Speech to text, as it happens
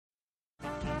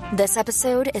This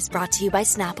episode is brought to you by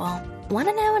Snapple. Want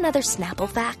to know another Snapple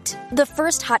fact? The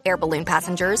first hot air balloon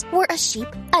passengers were a sheep,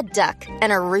 a duck,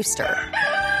 and a rooster.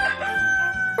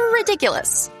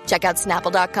 Ridiculous. Check out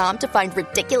Snapple.com to find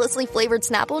ridiculously flavored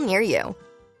Snapple near you.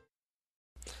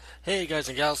 Hey guys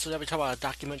and gals, today we talk about a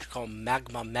documentary called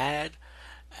Magma Mad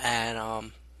and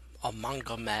or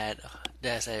Manga Mad.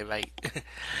 Did I say it right?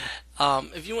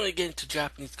 If you want to get into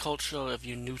Japanese culture, or if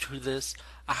you're new to this,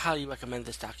 I highly recommend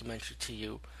this documentary to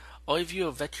you. Or if you're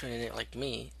a veteran in it like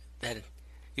me, then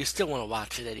you still want to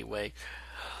watch it anyway.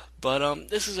 But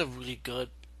this is a really good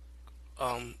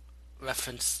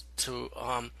reference to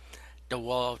the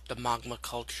world, the manga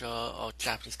culture, or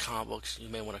Japanese comic books. You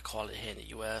may want to call it here in the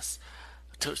U.S.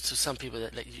 To some people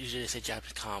that usually say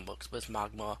Japanese comic books, but it's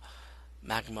magma,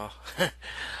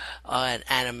 and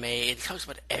anime. It talks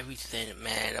about everything,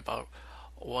 man, about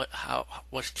how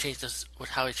it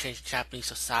changed Japanese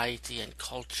society and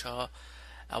culture,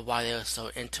 why they were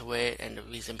so into it, and the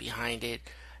reason behind it.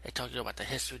 They talk to you about the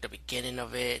history, the beginning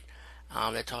of it.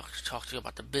 They talk to you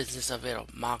about the business of it, or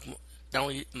magma, not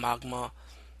only magma,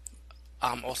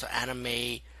 also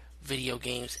anime, video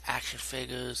games, action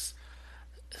figures,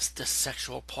 the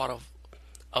sexual part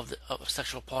of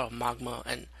sexual part of magma,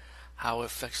 and how it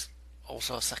affects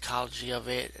also the psychology of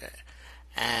it.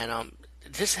 And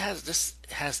this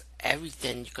has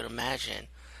everything you could imagine.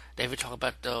 They even talk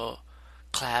about the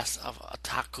class of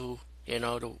otaku,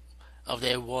 of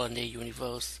their world and their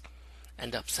universe,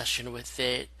 and the obsession with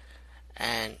it.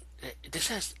 And this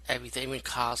has everything, even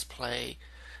cosplay.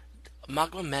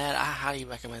 Magma Mad, I highly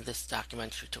recommend this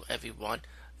documentary to everyone,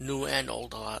 new and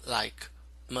old alike.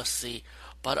 Must see.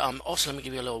 But also, let me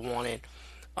give you a little warning.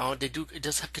 It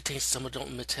does contain some adult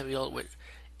material with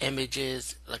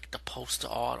images like the poster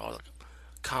art or like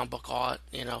comic book art,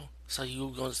 So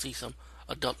you're going to see some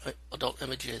adult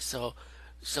images. So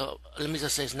let me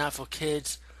just say, it's not for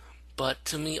kids, but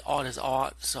to me, art is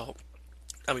art. So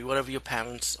whatever your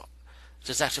parents,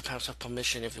 just ask your parents for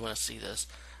permission if you want to see this.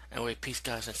 Anyway, peace,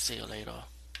 guys, and see you later.